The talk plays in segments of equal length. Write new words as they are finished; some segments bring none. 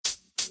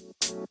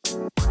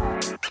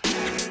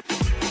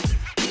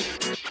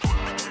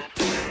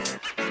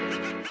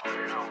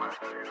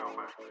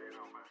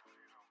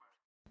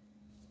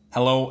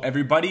Hello,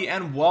 everybody,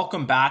 and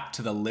welcome back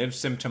to the Live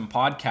Symptom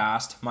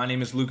Podcast. My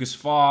name is Lucas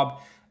Fobb,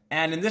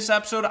 and in this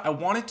episode, I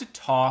wanted to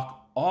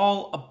talk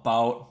all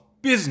about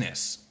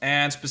business,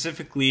 and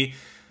specifically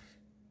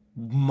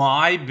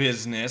my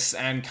business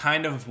and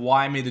kind of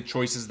why I made the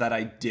choices that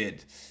I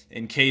did,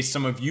 in case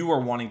some of you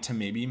are wanting to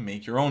maybe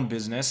make your own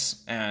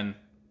business and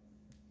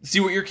see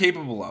what you're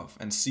capable of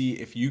and see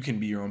if you can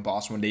be your own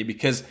boss one day,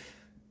 because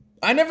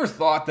I never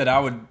thought that I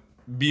would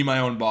be my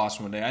own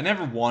boss one day. I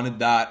never wanted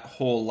that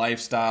whole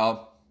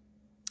lifestyle.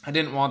 I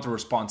didn't want the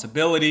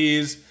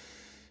responsibilities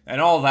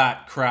and all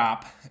that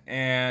crap.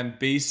 And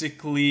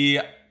basically,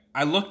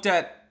 I looked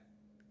at,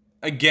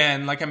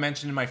 again, like I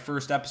mentioned in my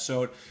first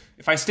episode,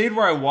 if I stayed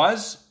where I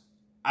was,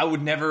 I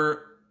would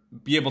never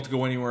be able to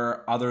go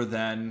anywhere other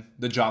than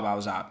the job I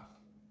was at.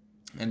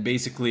 And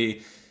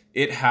basically,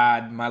 it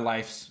had my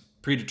life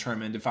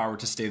predetermined if I were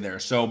to stay there.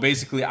 So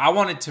basically, I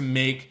wanted to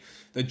make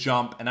the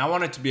jump, and I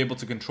wanted to be able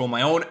to control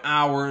my own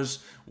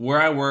hours, where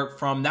I work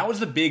from. That was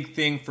the big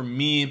thing for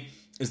me,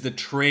 is the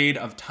trade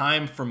of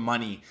time for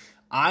money.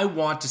 I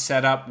want to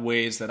set up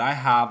ways that I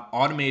have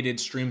automated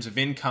streams of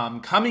income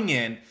coming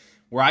in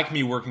where I can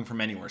be working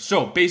from anywhere.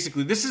 So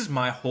basically, this is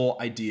my whole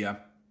idea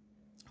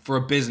for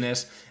a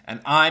business, and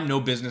I'm no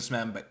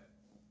businessman, but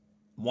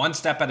one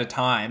step at a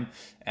time,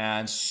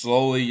 and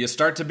slowly you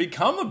start to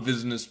become a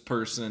business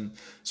person.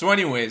 So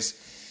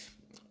anyways,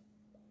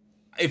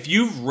 if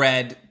you've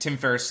read Tim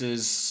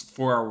Ferriss's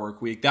 4-Hour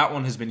Workweek, that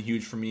one has been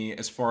huge for me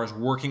as far as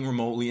working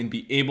remotely and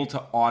be able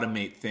to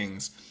automate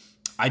things.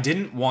 I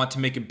didn't want to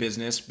make a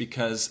business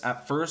because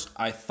at first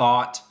I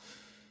thought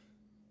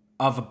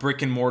of a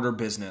brick and mortar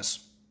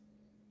business.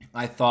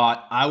 I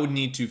thought I would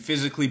need to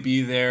physically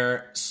be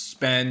there,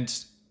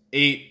 spend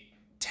 8,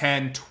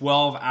 10,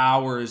 12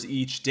 hours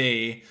each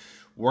day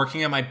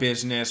working at my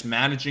business,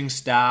 managing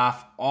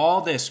staff,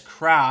 all this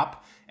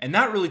crap. And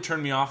that really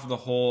turned me off of the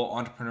whole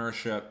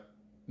entrepreneurship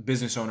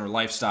business owner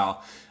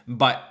lifestyle.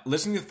 But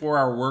listening to the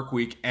 4-Hour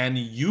Workweek and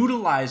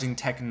utilizing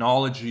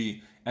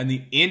technology and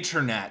the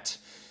internet,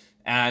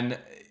 and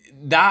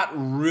that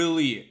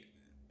really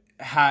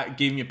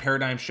gave me a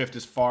paradigm shift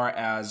as far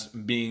as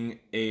being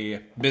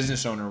a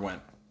business owner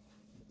went.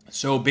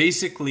 So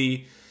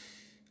basically,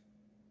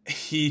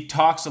 he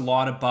talks a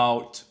lot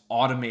about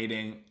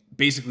automating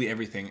basically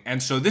everything.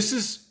 And so this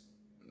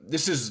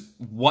is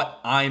what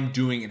I'm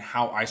doing and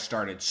how I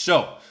started.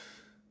 So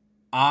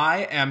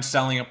I am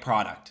selling a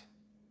product.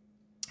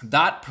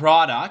 That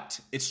product,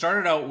 it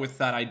started out with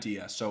that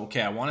idea. So,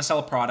 okay, I want to sell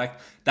a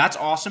product. That's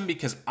awesome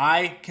because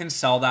I can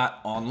sell that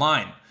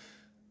online,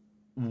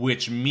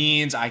 which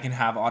means I can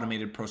have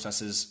automated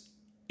processes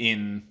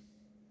in,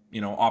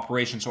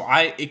 operation. So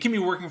it can be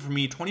working for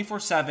me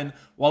 24/7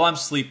 while I'm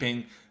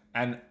sleeping,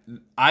 and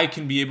I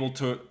can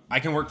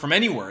work from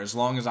anywhere as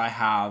long as I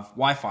have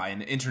Wi-Fi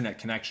and internet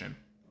connection.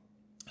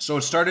 So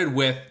it started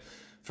with,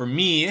 for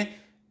me,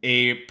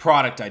 a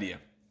product idea.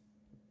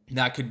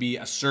 That could be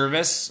a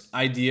service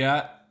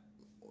idea,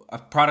 a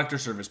product or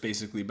service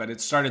basically, but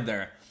it started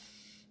there.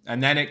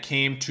 And then it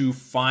came to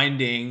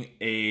finding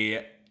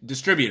a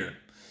distributor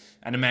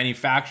and a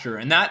manufacturer.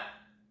 And that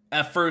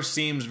at first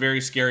seems very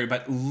scary,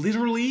 but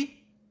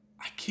literally,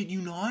 I kid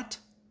you not,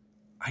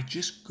 I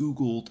just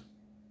Googled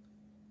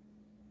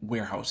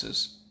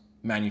warehouses,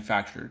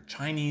 manufacturer,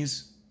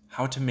 Chinese,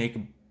 how to make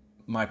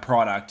my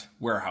product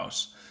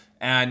warehouse.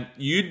 And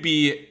you'd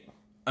be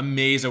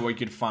amazed at what you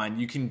could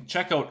find. You can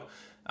check out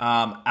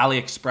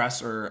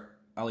AliExpress or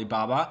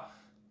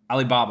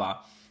Alibaba,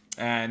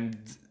 and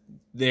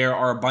there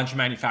are a bunch of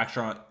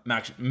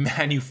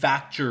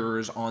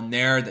manufacturers on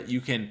there that you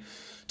can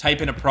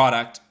type in a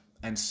product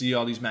and see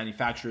all these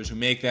manufacturers who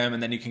make them,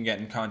 and then you can get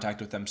in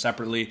contact with them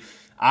separately.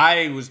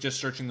 I was just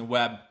searching the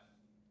web,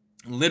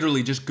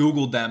 literally just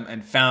Googled them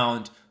and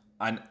found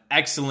an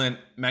excellent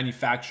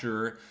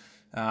manufacturer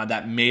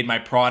that made my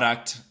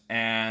product,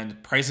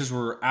 and prices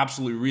were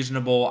absolutely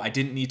reasonable. I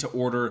didn't need to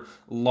order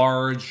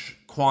large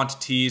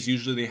quantities.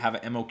 Usually they have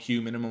an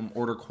MOQ, minimum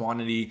order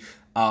quantity,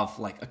 of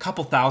like a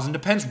couple thousand.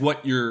 Depends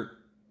what you're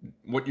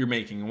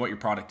making and what your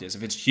product is.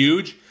 If it's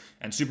huge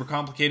and super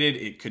complicated,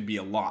 it could be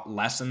a lot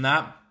less than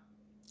that.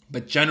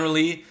 But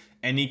generally,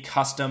 any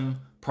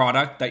custom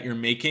product that you're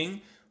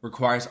making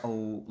requires a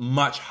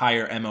much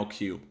higher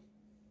MOQ.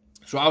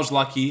 So I was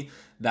lucky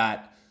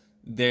that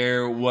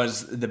there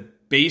was the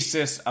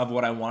basis of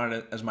what I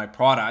wanted as my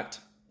product,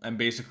 and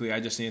basically I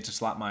just needed to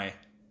slap my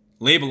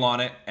label on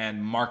it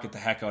and market the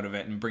heck out of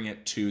it and bring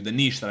it to the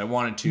niche that I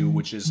wanted to,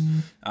 which is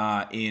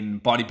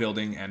in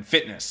bodybuilding and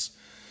fitness.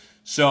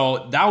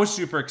 So that was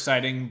super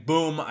exciting.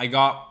 Boom, I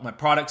got my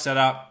product set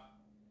up.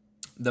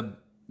 The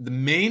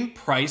main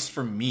price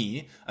for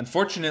me,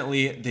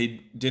 unfortunately,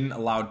 they didn't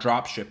allow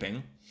drop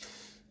shipping.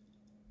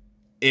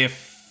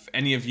 If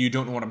any of you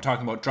don't know what I'm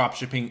talking about, drop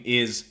shipping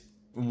is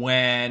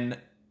when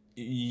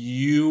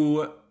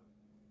you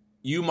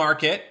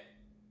market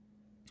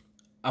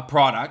a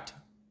product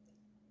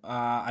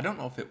I don't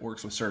know if it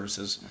works with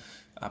services,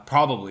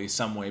 probably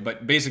some way,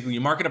 but basically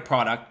you market a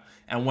product,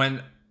 and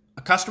when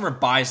a customer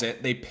buys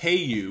it, they pay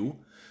you,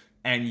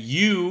 and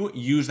you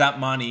use that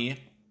money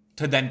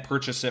to then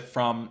purchase it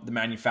from the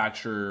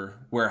manufacturer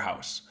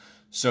warehouse.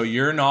 So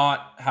you're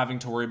not having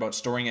to worry about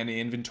storing any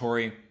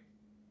inventory,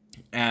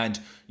 and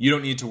you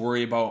don't need to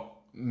worry about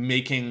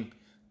making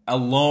a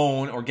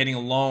loan or getting a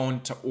loan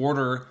to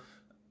order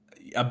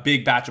a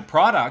big batch of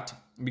product,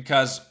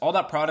 because all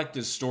that product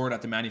is stored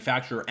at the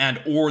manufacturer,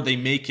 and or they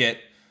make it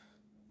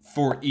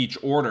for each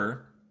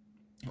order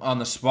on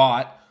the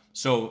spot.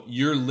 So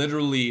you're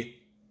literally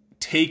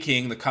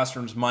taking the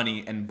customer's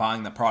money and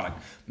buying the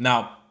product.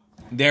 Now,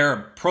 there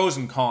are pros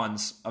and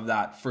cons of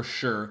that for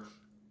sure.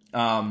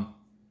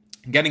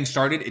 Getting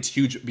started, it's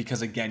huge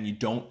because, again, you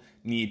don't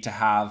need to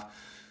have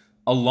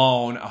a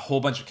loan, a whole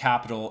bunch of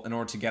capital in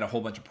order to get a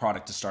whole bunch of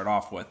product to start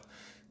off with.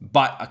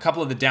 But a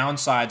couple of the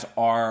downsides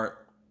are,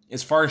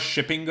 as far as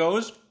shipping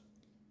goes,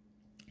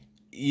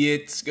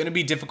 it's going to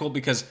be difficult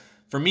because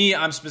for me,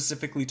 I'm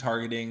specifically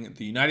targeting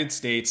the United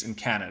States and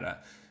Canada.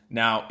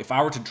 Now, if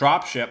I were to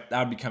drop ship, that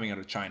would be coming out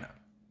of China.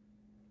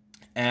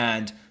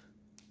 And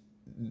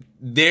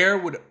I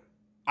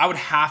would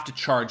have to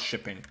charge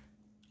shipping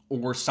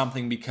or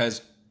something,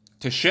 because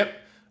to ship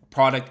a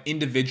product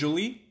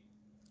individually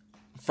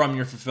from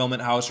your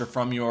fulfillment house or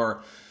from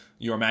your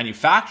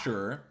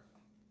manufacturer,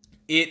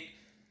 it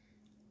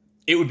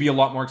would be a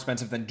lot more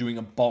expensive than doing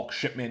a bulk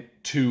shipment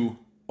to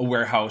a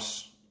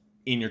warehouse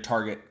in your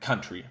target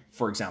country,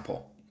 for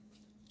example.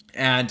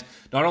 And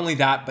not only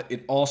that, but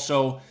it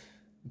also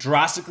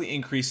drastically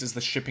increases the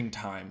shipping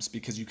times,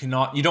 because you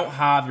don't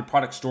have your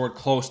product stored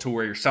close to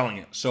where you're selling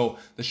it. So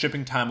the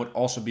shipping time would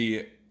also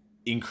be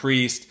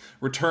increased.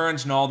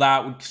 Returns and all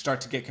that would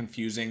start to get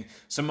confusing.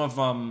 Some of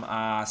them,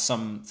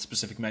 some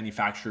specific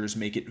manufacturers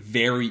make it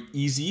very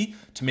easy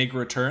to make a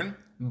return,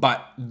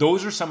 but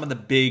those are some of the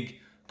big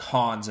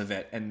cons of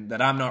it, and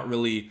that I'm not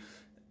really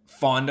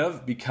fond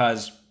of,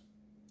 because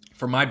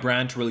for my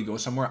brand to really go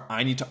somewhere,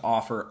 I need to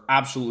offer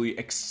absolutely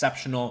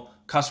exceptional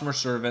customer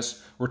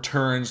service,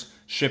 returns,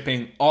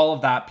 shipping, all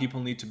of that.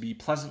 People need to be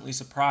pleasantly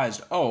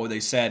surprised. Oh,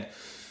 they said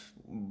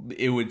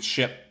it would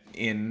ship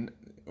in,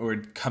 or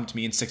it'd come to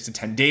me in 6 to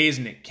 10 days,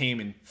 and it came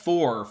in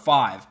 4 or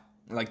 5.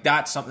 Like,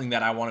 that's something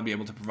that I want to be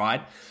able to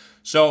provide.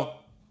 So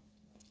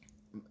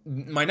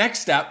my next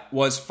step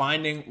was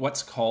finding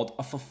what's called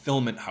a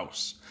fulfillment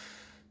house.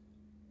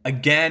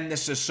 Again,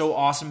 this is so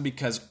awesome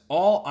because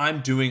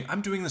I'm doing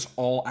this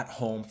all at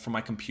home from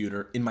my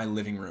computer in my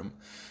living room.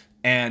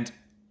 And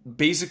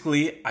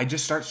basically, I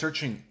just start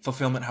searching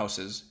fulfillment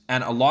houses.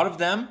 And a lot of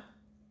them,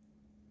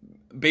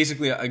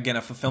 basically, again,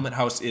 a fulfillment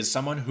house is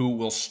someone who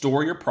will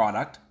store your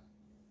product.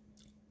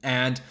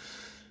 And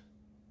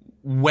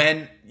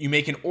when you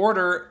make an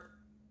order,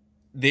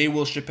 they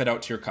will ship it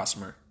out to your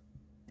customer.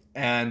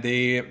 And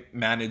they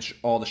manage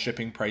all the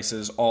shipping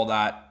prices, all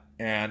that.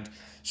 And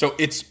so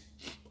it's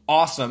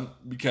awesome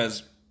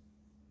because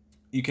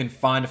you can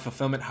find a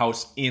fulfillment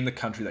house in the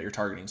country that you're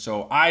targeting.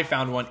 So I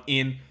found one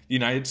in the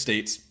United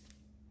States.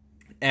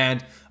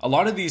 And a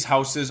lot of these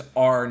houses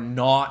are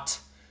not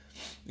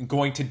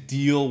going to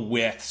deal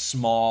with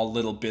small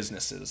little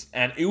businesses.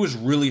 And it was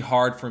really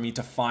hard for me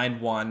to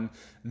find one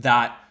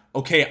that,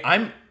 okay,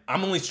 I'm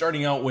only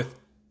starting out with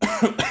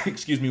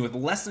with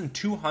less than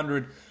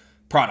 200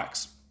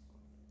 products.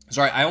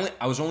 Sorry,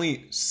 I was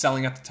only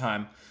selling at the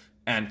time,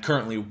 and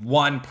currently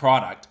one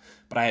product,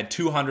 but I had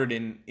 200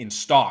 in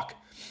stock.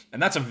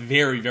 And that's a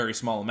very, very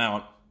small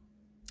amount.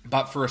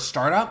 But for a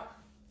startup,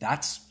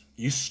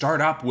 you start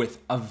up with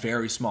a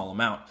very small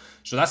amount.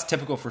 So that's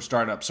typical for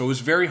startups. So it was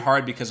very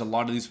hard because a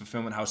lot of these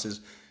fulfillment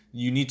houses,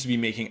 you need to be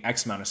making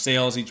X amount of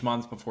sales each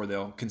month before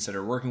they'll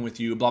consider working with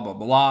you, blah, blah,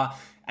 blah.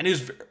 And it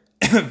was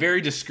very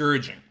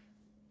discouraging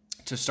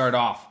to start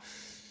off.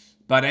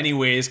 But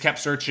anyways, kept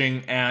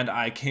searching, and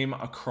I came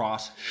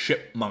across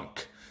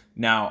Shipmonk.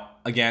 Now,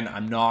 again,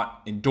 I'm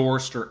not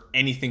endorsed or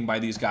anything by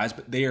these guys,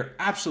 but they are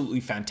absolutely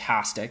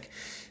fantastic.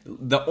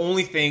 The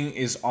only thing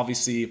is,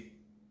 obviously,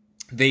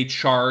 they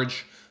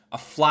charge a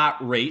flat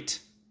rate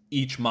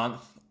each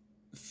month,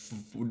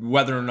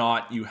 whether or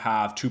not you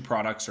have 2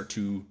 products or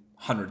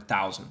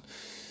 200,000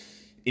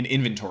 in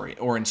inventory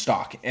or in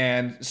stock.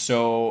 And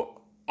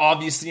so,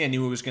 obviously, I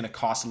knew it was going to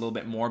cost a little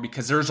bit more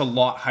because there's a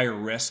lot higher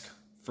risk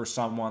for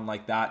someone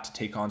like that to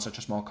take on such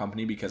a small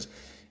company, because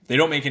if they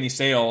don't make any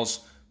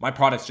sales, my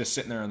product's just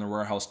sitting there in the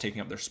warehouse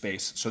taking up their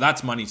space. So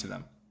that's money to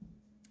them.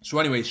 So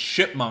anyways,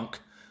 Shipmonk,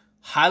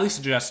 highly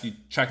suggest you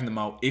checking them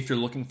out if you're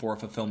looking for a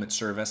fulfillment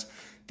service.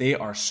 They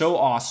are so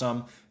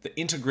awesome. The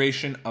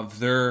integration of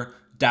their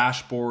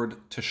dashboard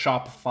to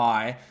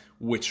Shopify,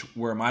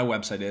 where my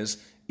website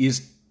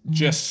is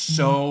just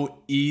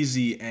so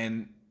easy,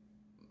 and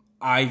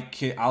I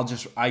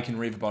can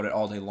rave about it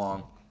all day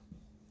long.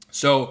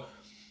 So,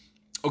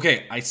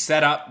 okay, I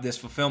set up this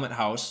fulfillment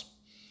house.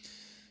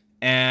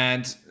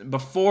 And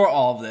before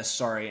all of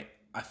this, I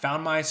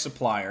found my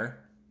supplier.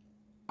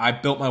 I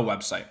built my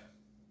website.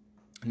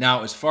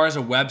 Now, as far as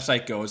a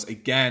website goes,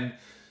 again,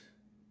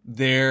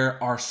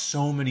 there are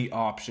so many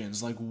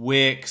options like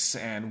Wix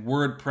and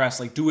WordPress,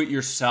 like do it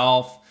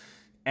yourself.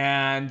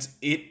 And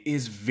it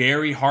is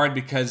very hard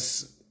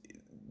because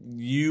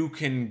you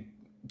can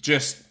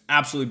just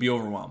absolutely be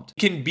overwhelmed. It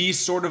can be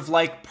sort of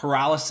like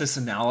paralysis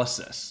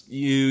analysis.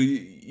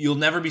 You'll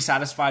never be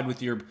satisfied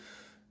with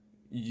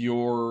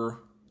your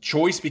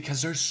choice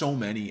because there's so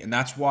many, and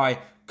that's why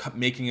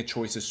making a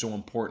choice is so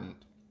important.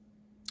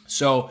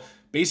 So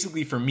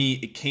basically for me,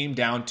 it came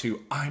down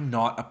to I'm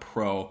not a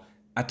pro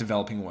at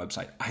developing a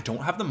website. I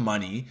don't have the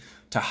money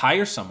to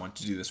hire someone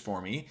to do this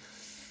for me.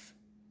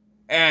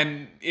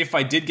 And if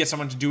I did get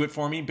someone to do it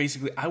for me,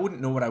 basically I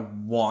wouldn't know what I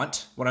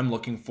want, what I'm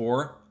looking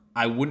for.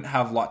 I wouldn't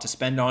have a lot to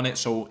spend on it,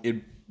 so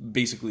it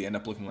basically end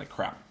up looking like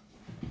crap.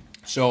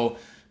 So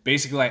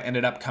basically I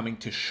ended up coming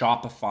to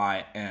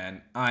Shopify,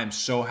 and I'm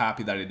so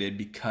happy that I did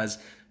because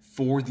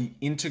for the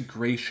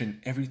integration,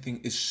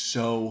 everything is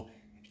so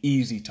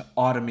easy to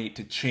automate,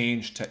 to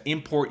change, to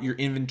import your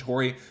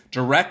inventory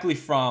directly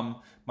from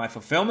my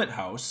fulfillment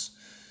house,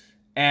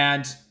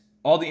 and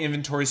all the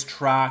inventory is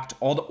tracked,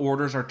 all the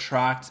orders are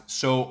tracked,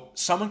 so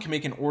someone can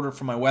make an order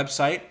from my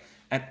website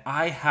and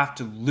I have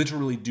to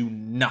literally do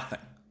nothing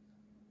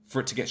for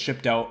it to get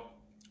shipped out.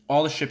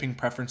 All the shipping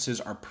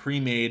preferences are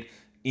pre-made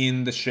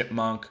in the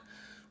Shipmonk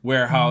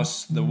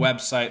warehouse, the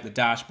website, the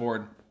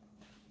dashboard,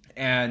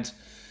 and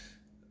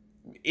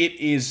it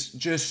is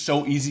just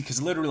so easy because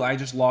literally I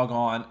just log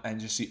on and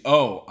just see,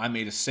 oh, I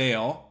made a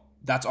sale.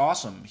 That's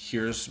awesome.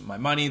 Here's my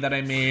money that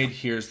I made.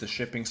 Here's the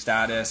shipping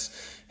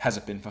status. Has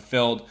it been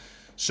fulfilled?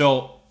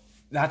 So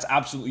that's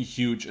absolutely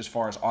huge as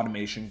far as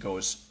automation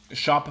goes.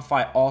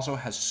 Shopify also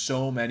has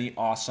so many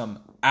awesome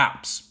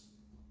apps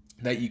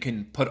that you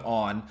can put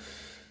on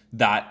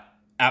that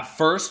at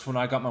first, when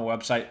I got my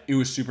website, it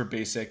was super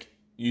basic.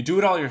 You do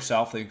it all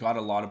yourself. They got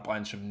a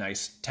bunch of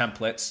nice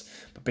templates,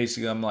 but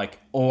basically I'm like,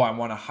 oh, I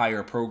want to hire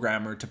a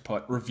programmer to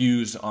put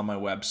reviews on my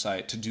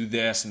website, to do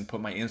this and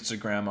put my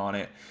Instagram on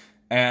it.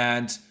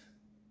 And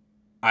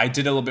I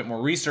did a little bit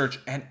more research,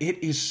 and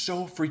it is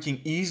so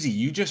freaking easy.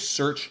 You just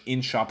search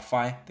in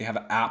Shopify. They have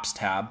an apps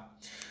tab,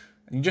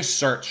 and you just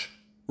search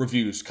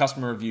reviews,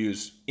 customer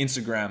reviews,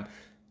 Instagram,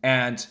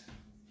 and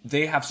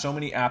they have so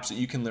many apps that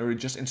you can literally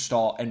just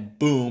install, and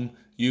boom,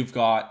 you've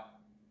got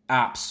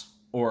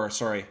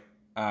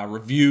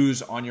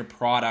reviews on your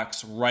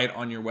products right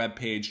on your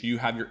webpage. You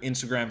have your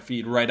Instagram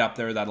feed right up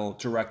there that'll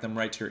direct them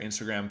right to your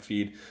Instagram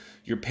feed,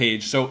 your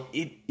page. So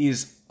it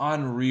is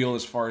unreal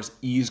as far as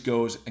ease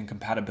goes and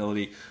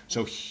compatibility.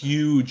 So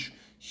huge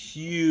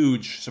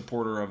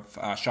supporter of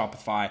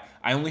Shopify.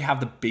 I only have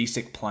the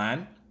basic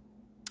plan,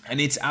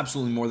 and it's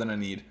absolutely more than I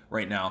need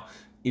right now.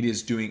 It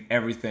is doing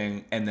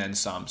everything and then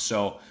some.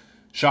 So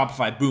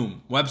Shopify,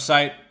 boom.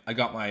 Website, I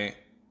got my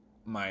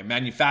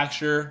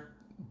manufacturer,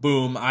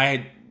 boom.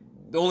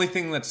 The only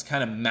thing that's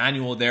kind of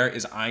manual there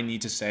is I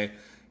need to say,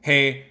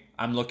 hey,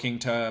 I'm looking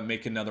to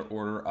make another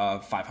order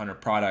of 500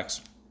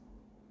 products.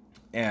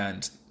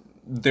 And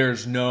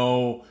there's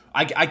no,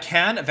 I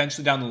can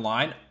eventually down the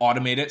line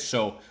automate it.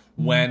 So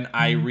when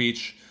I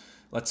reach,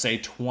 let's say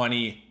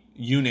 20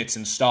 units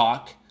in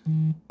stock,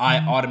 I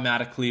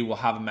automatically will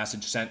have a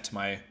message sent to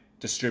my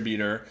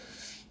distributor,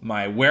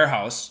 my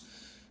warehouse,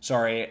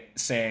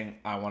 saying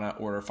I want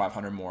to order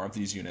 500 more of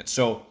these units.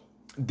 So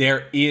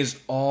there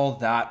is all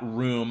that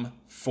room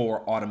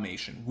for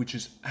automation, which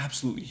is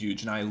absolutely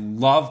huge. And I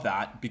love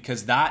that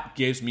because that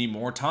gives me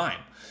more time.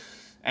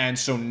 And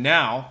so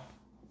now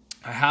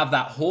I have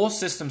that whole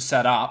system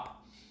set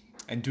up,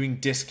 and doing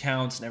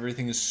discounts and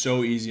everything is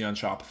so easy on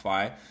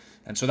Shopify.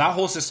 And so that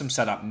whole system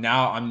set up.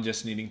 Now I'm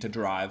just needing to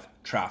drive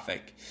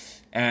traffic.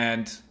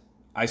 And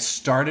I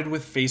started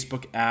with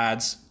Facebook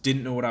ads,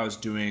 didn't know what I was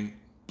doing,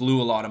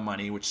 blew a lot of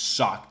money, which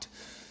sucked.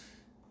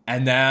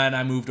 And then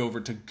I moved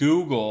over to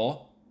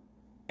Google,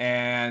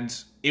 and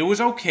it was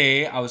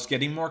okay. I was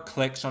getting more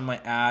clicks on my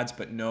ads,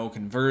 but no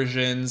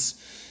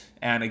conversions.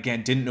 And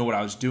again, didn't know what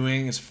I was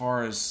doing as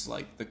far as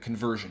like the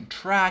conversion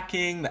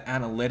tracking, the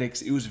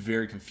analytics. It was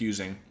very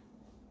confusing.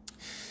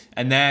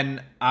 And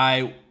then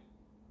I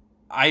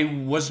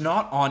was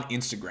not on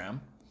Instagram.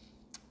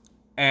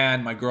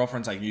 And my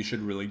girlfriend's like, you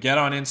should really get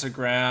on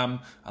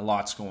Instagram. A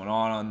lot's going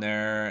on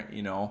there,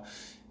 you know.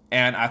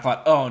 And I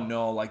thought, oh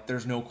no, like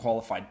there's no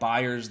qualified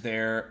buyers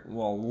there.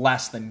 Well,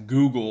 less than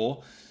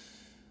Google.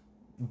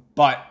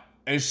 But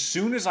as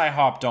soon as I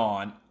hopped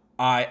on,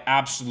 I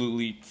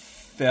absolutely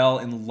fell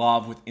in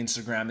love with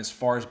Instagram as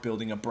far as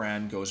building a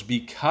brand goes,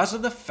 because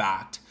of the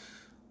fact,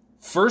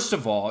 first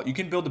of all, you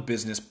can build a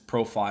business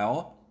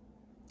profile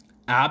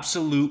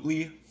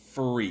absolutely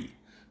free.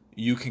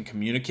 You can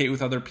communicate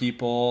with other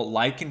people,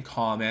 like and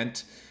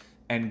comment,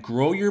 and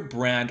grow your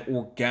brand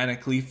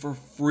organically for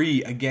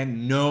free.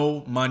 Again,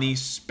 no money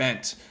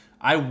spent.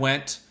 I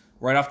went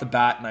right off the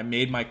bat and I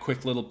made my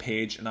quick little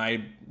page and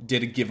I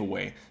did a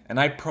giveaway. And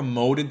I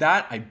promoted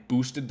that. I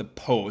boosted the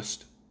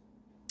post.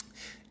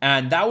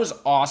 And that was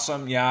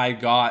awesome. Yeah, I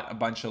got a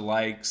bunch of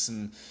likes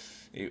and,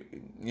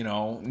 you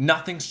know,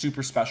 nothing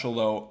super special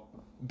though,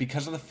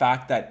 because of the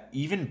fact that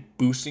even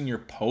boosting your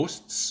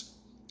posts,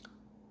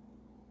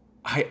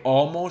 I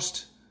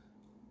almost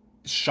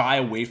shy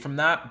away from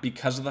that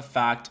because of the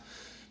fact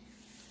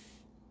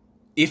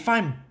if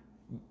I'm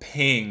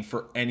paying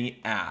for any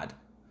ad,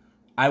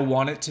 I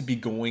want it to be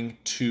going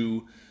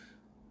to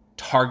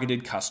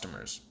targeted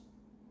customers,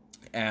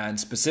 and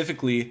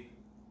specifically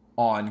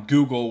on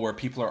Google where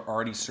people are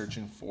already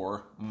searching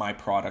for my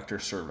product or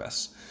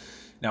service.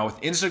 Now with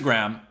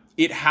Instagram,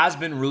 it has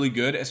been really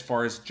good as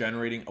far as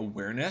generating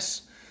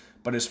awareness,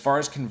 but as far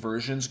as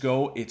conversions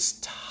go, it's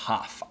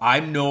tough.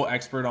 I'm no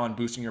expert on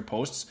boosting your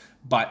posts,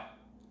 but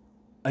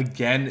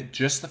again,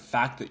 just the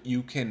fact that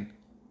you can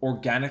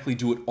organically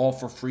do it all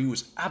for free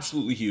was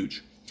absolutely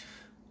huge.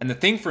 And the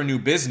thing for a new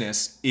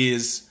business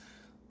is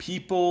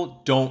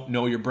people don't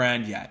know your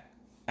brand yet.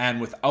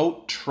 And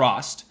without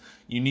trust,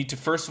 you need to,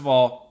 first of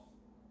all,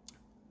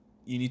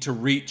 you need to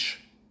reach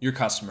your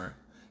customer.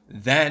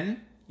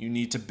 Then you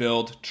need to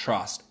build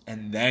trust.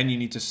 And then you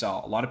need to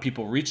sell. A lot of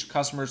people reach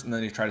customers and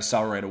then they try to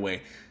sell right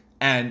away.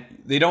 And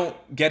they don't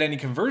get any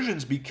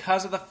conversions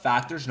because of the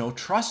fact there's no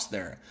trust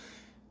there.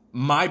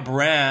 My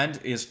brand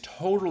is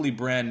totally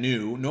brand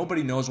new.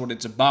 Nobody knows what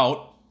it's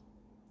about.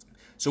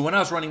 So when I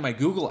was running my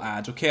Google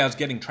ads, I was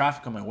getting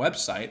traffic on my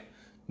website.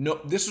 No,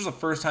 this was the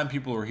first time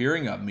people were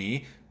hearing of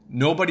me.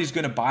 Nobody's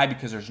going to buy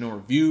because there's no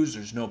reviews,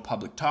 there's no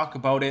public talk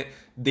about it.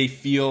 They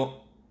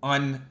feel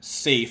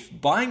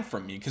unsafe buying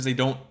from me because they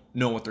don't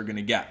know what they're going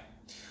to get,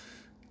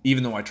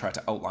 even though I try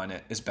to outline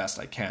it as best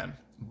I can.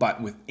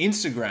 But with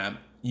Instagram,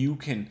 you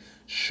can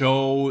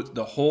show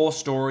the whole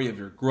story of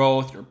your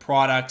growth, your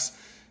products.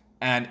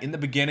 And in the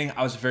beginning,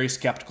 I was very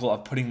skeptical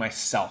of putting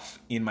myself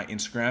in my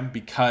Instagram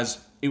because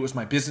it was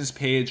my business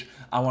page.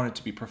 I wanted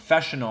to be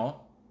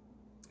professional.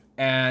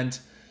 And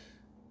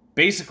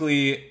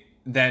basically,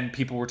 then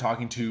people were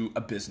talking to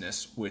a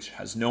business which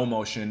has no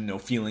emotion, no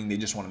feeling. They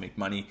just want to make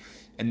money.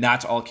 And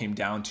that's all it came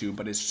down to.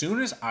 But as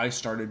soon as I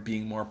started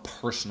being more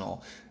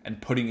personal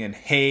and putting in,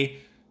 hey,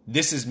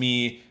 this is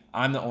me.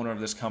 I'm the owner of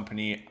this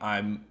company.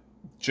 I'm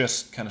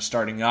just kind of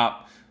starting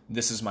up.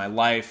 This is my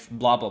life,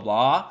 blah, blah,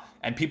 blah.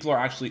 And people are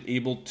actually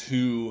able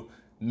to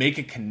make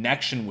a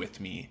connection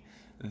with me.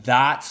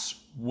 That's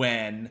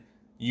when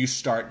you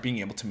start being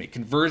able to make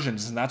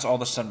conversions. And that's all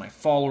of a sudden my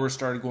followers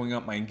started going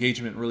up. My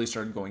engagement really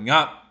started going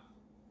up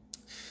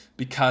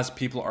because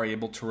people are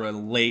able to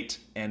relate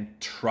and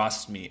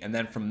trust me. And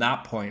then from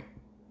that point,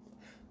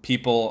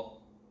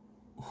 people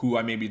who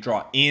I maybe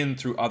draw in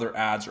through other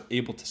ads are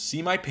able to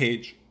see my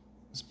page,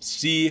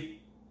 see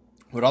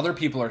what other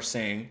people are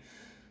saying,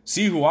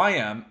 see who I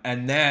am,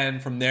 and then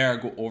from there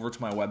go over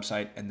to my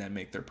website and then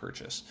make their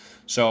purchase.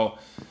 So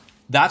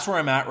that's where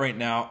I'm at right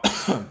now.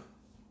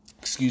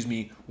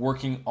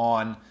 Working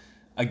on,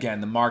 again,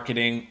 the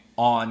marketing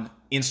on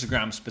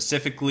Instagram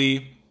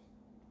specifically.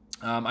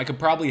 I could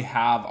probably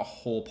have a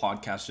whole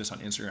podcast just on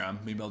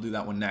Instagram. Maybe I'll do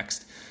that one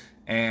next.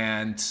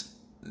 And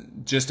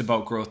just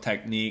about growth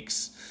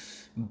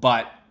techniques.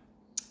 But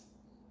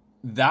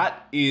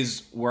that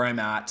is where I'm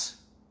at.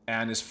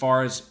 And as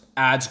far as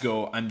ads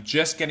go, I'm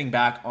just getting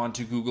back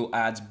onto Google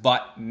Ads.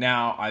 But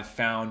now I've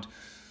found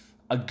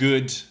a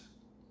good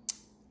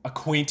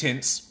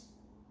acquaintance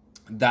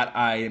that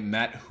I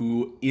met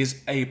who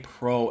is a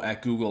pro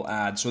at Google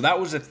Ads. So that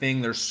was the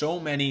thing. There's so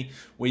many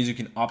ways you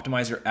can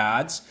optimize your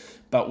ads,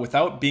 but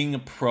without being a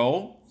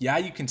pro,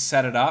 you can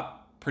set it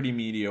up pretty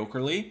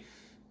mediocrely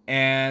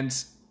and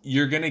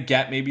you're going to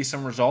get maybe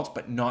some results,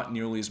 but not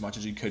nearly as much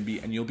as you could be,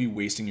 and you'll be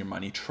wasting your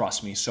money,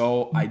 trust me.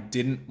 So I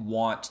didn't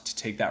want to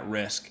take that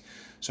risk.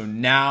 So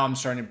now I'm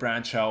starting to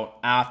branch out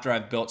after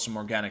I've built some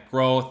organic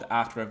growth,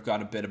 after I've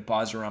got a bit of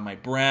buzz around my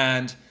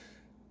brand.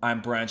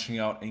 I'm branching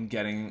out and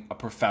getting a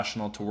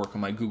professional to work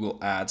on my Google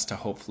Ads to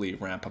hopefully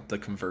ramp up the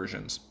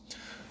conversions.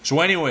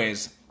 So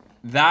anyways,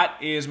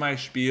 that is my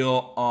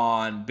spiel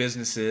on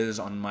businesses,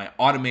 on my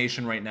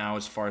automation right now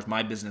as far as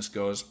my business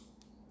goes,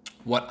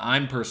 what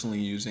I'm personally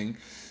using.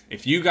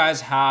 If you guys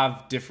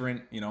have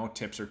different,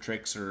 tips or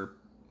tricks or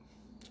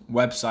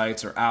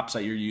websites or apps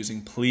that you're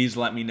using, please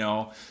let me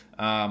know.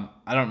 I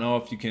don't know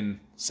if you can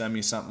send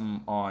me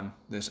something on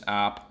this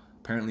app.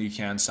 Apparently you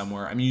can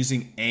somewhere. I'm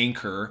using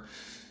Anchor,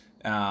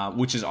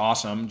 which is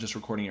awesome. Just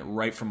recording it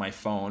right from my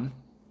phone,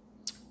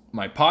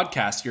 my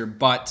podcast here,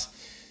 but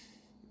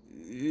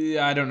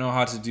I don't know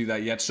how to do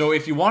that yet. So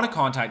if you want to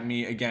contact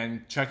me,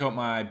 again, check out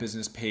my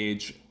business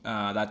page.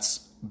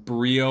 That's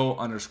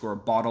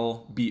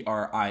Brio_bottle,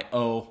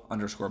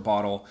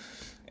 BRIO_bottle.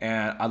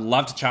 And I'd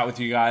love to chat with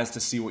you guys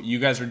to see what you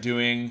guys are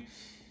doing.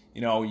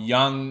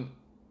 Young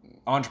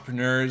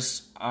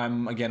entrepreneurs.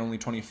 I'm, again, only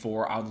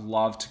 24. I'd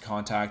love to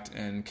contact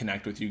and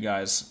connect with you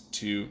guys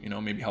to,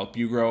 maybe help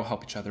you grow,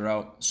 help each other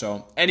out.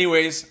 So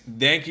anyways,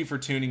 thank you for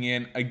tuning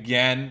in.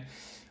 Again,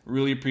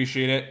 really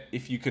appreciate it.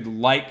 If you could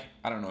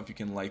I don't know if you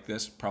can like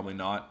this, probably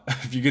not.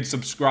 If you could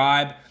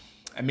subscribe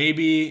and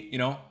maybe,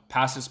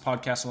 pass this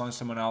podcast along to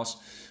someone else,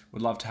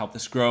 would love to help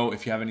this grow.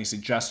 If you have any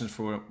suggestions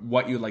for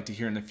what you'd like to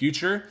hear in the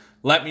future,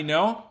 let me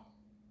know.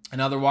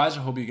 And otherwise,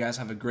 I hope you guys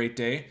have a great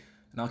day,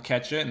 and I'll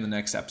catch you in the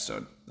next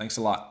episode. Thanks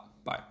a lot.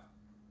 Bye.